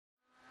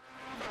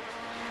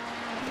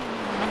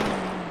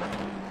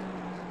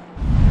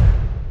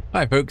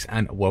Hi folks,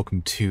 and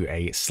welcome to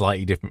a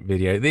slightly different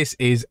video. This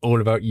is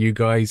all about you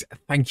guys.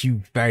 Thank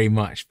you very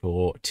much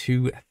for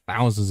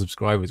 2,000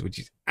 subscribers, which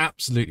is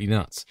absolutely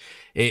nuts.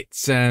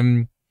 It's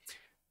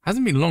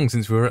hasn't been long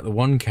since we were at the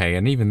 1K,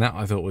 and even that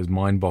I thought was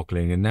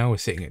mind-boggling, and now we're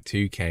sitting at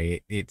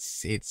 2K.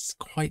 It's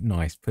quite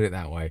nice, put it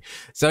that way.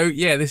 So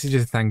yeah, this is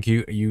just a thank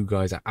you. You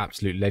guys are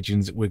absolute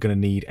legends. We're going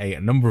to need a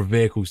number of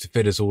vehicles to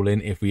fit us all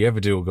in if we ever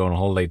do go on a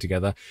holiday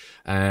together.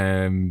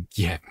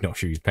 Yeah, not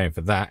sure who's paying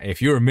for that.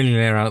 If you're a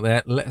millionaire out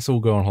there, let's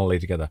all go on holiday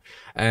together.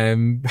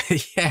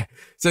 Yeah,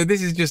 so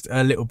this is just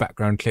a little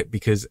background clip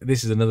because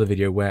this is another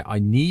video where I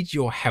need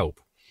your help.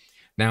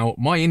 Now,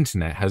 my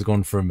internet has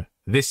gone from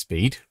this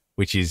speed,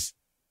 which is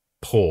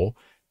poor,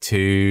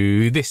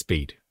 to this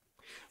speed,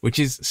 which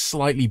is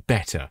slightly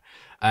better.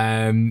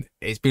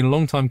 It's been a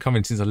long time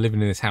coming since I lived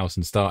in this house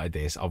and started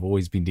this. I've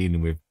always been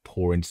dealing with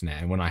poor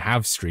internet, and when I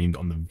have streamed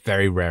on the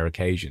very rare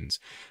occasions,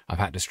 I've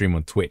had to stream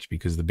on Twitch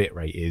because the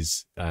bitrate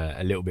is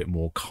a little bit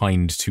more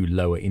kind to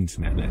lower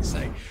internet, let's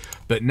say.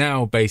 But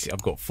now basically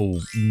I've got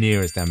full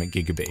near as damn it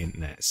gigabit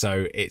internet,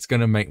 so it's going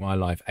to make my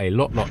life a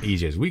lot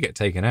easier as we get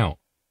taken out.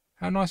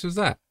 How nice was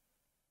that?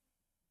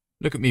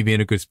 Look at me being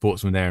a good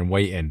sportsman there and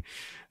waiting.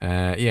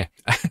 Yeah,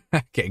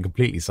 getting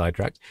completely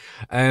sidetracked.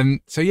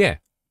 So yeah,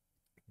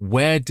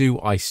 where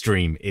do I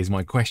stream is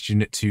my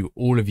question to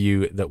all of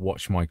you that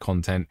watch my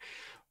content.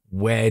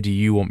 Where do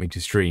you want me to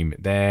stream?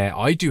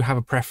 I do have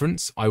a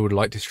preference. I would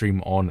like to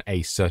stream on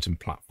a certain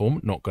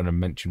platform. Not going to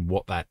mention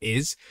what that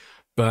is,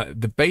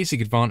 but the basic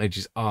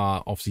advantages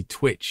are obviously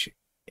Twitch,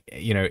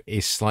 you know,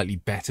 is slightly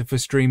better for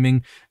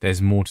streaming.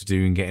 There's more to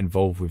do and get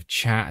involved with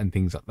chat and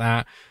things like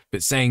that.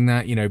 But saying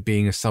that, you know,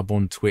 being a sub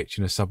on Twitch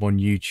and a sub on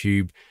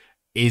YouTube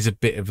is a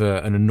bit of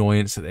an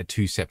annoyance that they're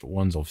two separate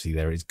ones. Obviously,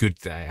 there is good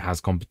that it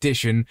has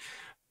competition,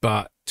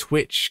 but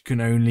Twitch can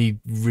only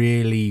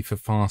really, for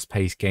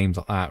fast-paced games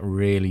like that,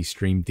 really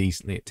stream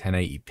decently at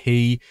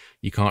 1080p.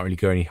 You can't really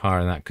go any higher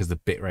than that because the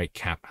bitrate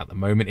cap at the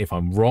moment. If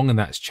I'm wrong and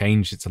that's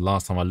changed since the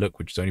last time I looked,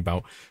 which was only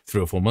about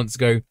 3 or 4 months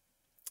ago,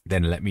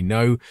 then let me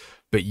know.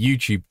 But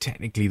YouTube,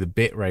 technically the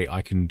bitrate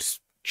I can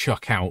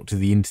chuck out to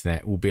the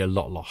internet will be a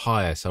lot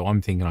higher. So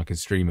I'm thinking I can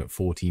stream at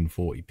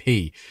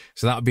 1440p.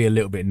 So that would be a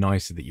little bit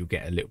nicer, that you'll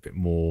get a little bit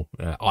more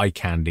eye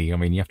candy. I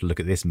mean, you have to look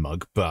at this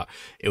mug, but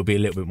it'll be a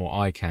little bit more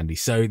eye candy.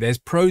 So there's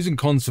pros and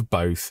cons for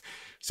both.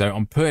 So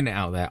I'm putting it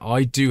out there.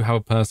 I do have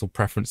a personal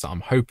preference that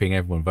I'm hoping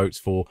everyone votes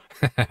for.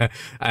 But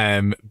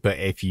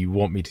if you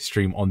want me to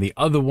stream on the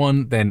other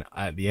one, then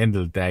at the end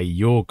of the day,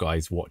 your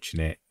guys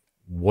watching it,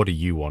 what do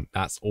you want?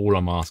 That's all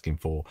I'm asking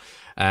for.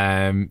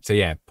 So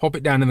yeah, pop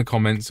it down in the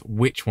comments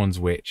which one's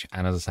which.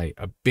 And as I say,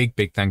 a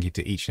big thank you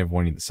to each and every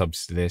one that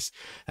subs to this.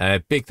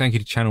 Big thank you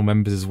to channel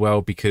members as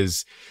well,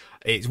 because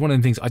it's one of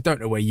the things, I don't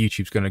know where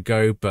YouTube's going to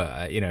go,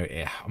 but you know,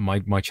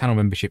 my channel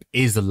membership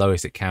is the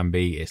lowest it can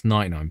be. It's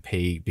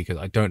 99p because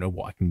I don't know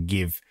what I can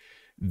give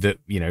that,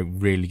 you know,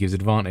 really gives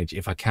advantage.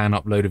 If I can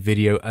upload a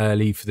video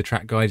early for the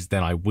track guides,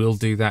 then I will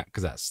do that,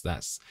 because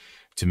that's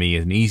to me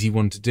is an easy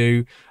one to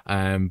do.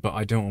 But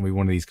I don't want to be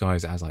one of these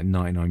guys that has like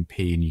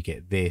 99p and you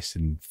get this,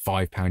 and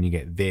 £5 you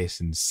get this,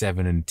 and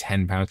 £7 and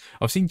 £10.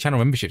 I've seen channel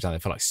memberships out there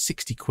for like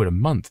 60 quid a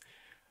month.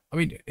 I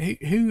mean,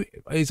 who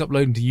is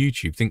uploading to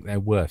YouTube think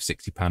they're worth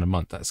 £60 a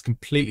month? That's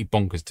completely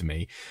bonkers to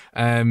me.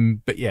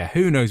 But yeah,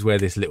 who knows where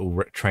this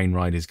little train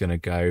ride is going to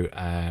go.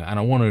 And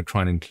I want to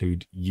try and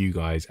include you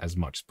guys as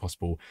much as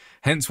possible.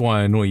 Hence why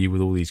I annoy you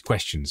with all these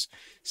questions.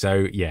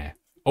 So yeah,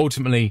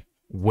 ultimately,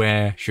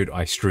 where should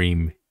I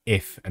stream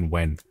if and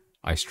when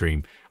I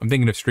stream? I'm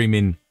thinking of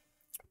streaming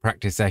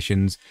practice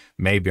sessions.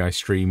 Maybe I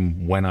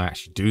stream when I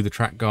actually do the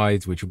track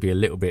guides, which will be a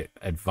little bit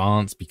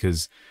advanced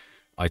because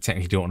I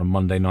technically do it on a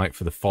Monday night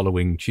for the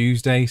following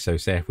Tuesday. So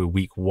say if we're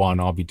week 1,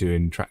 I'll be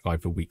doing track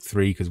guide for week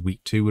 3 because week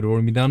 2 would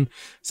already be done.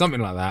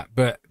 Something like that.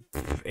 But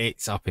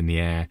it's up in the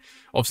air.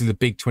 Obviously, the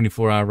big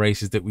 24-hour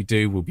races that we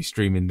do, we'll be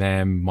streaming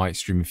them. Might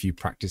stream a few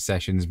practice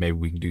sessions. Maybe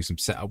we can do some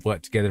setup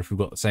work together if we've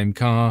got the same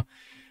car.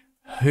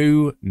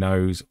 Who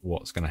knows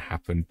what's going to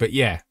happen? But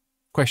yeah,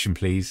 question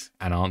please,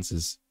 and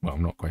answers. Well,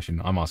 not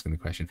question, I'm asking the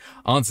question.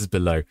 Answers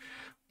below.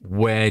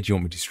 Where do you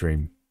want me to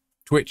stream?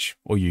 Twitch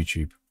or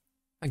YouTube?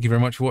 Thank you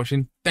very much for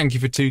watching. Thank you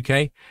for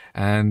 2K.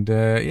 And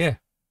yeah,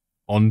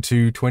 on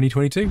to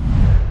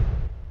 2022.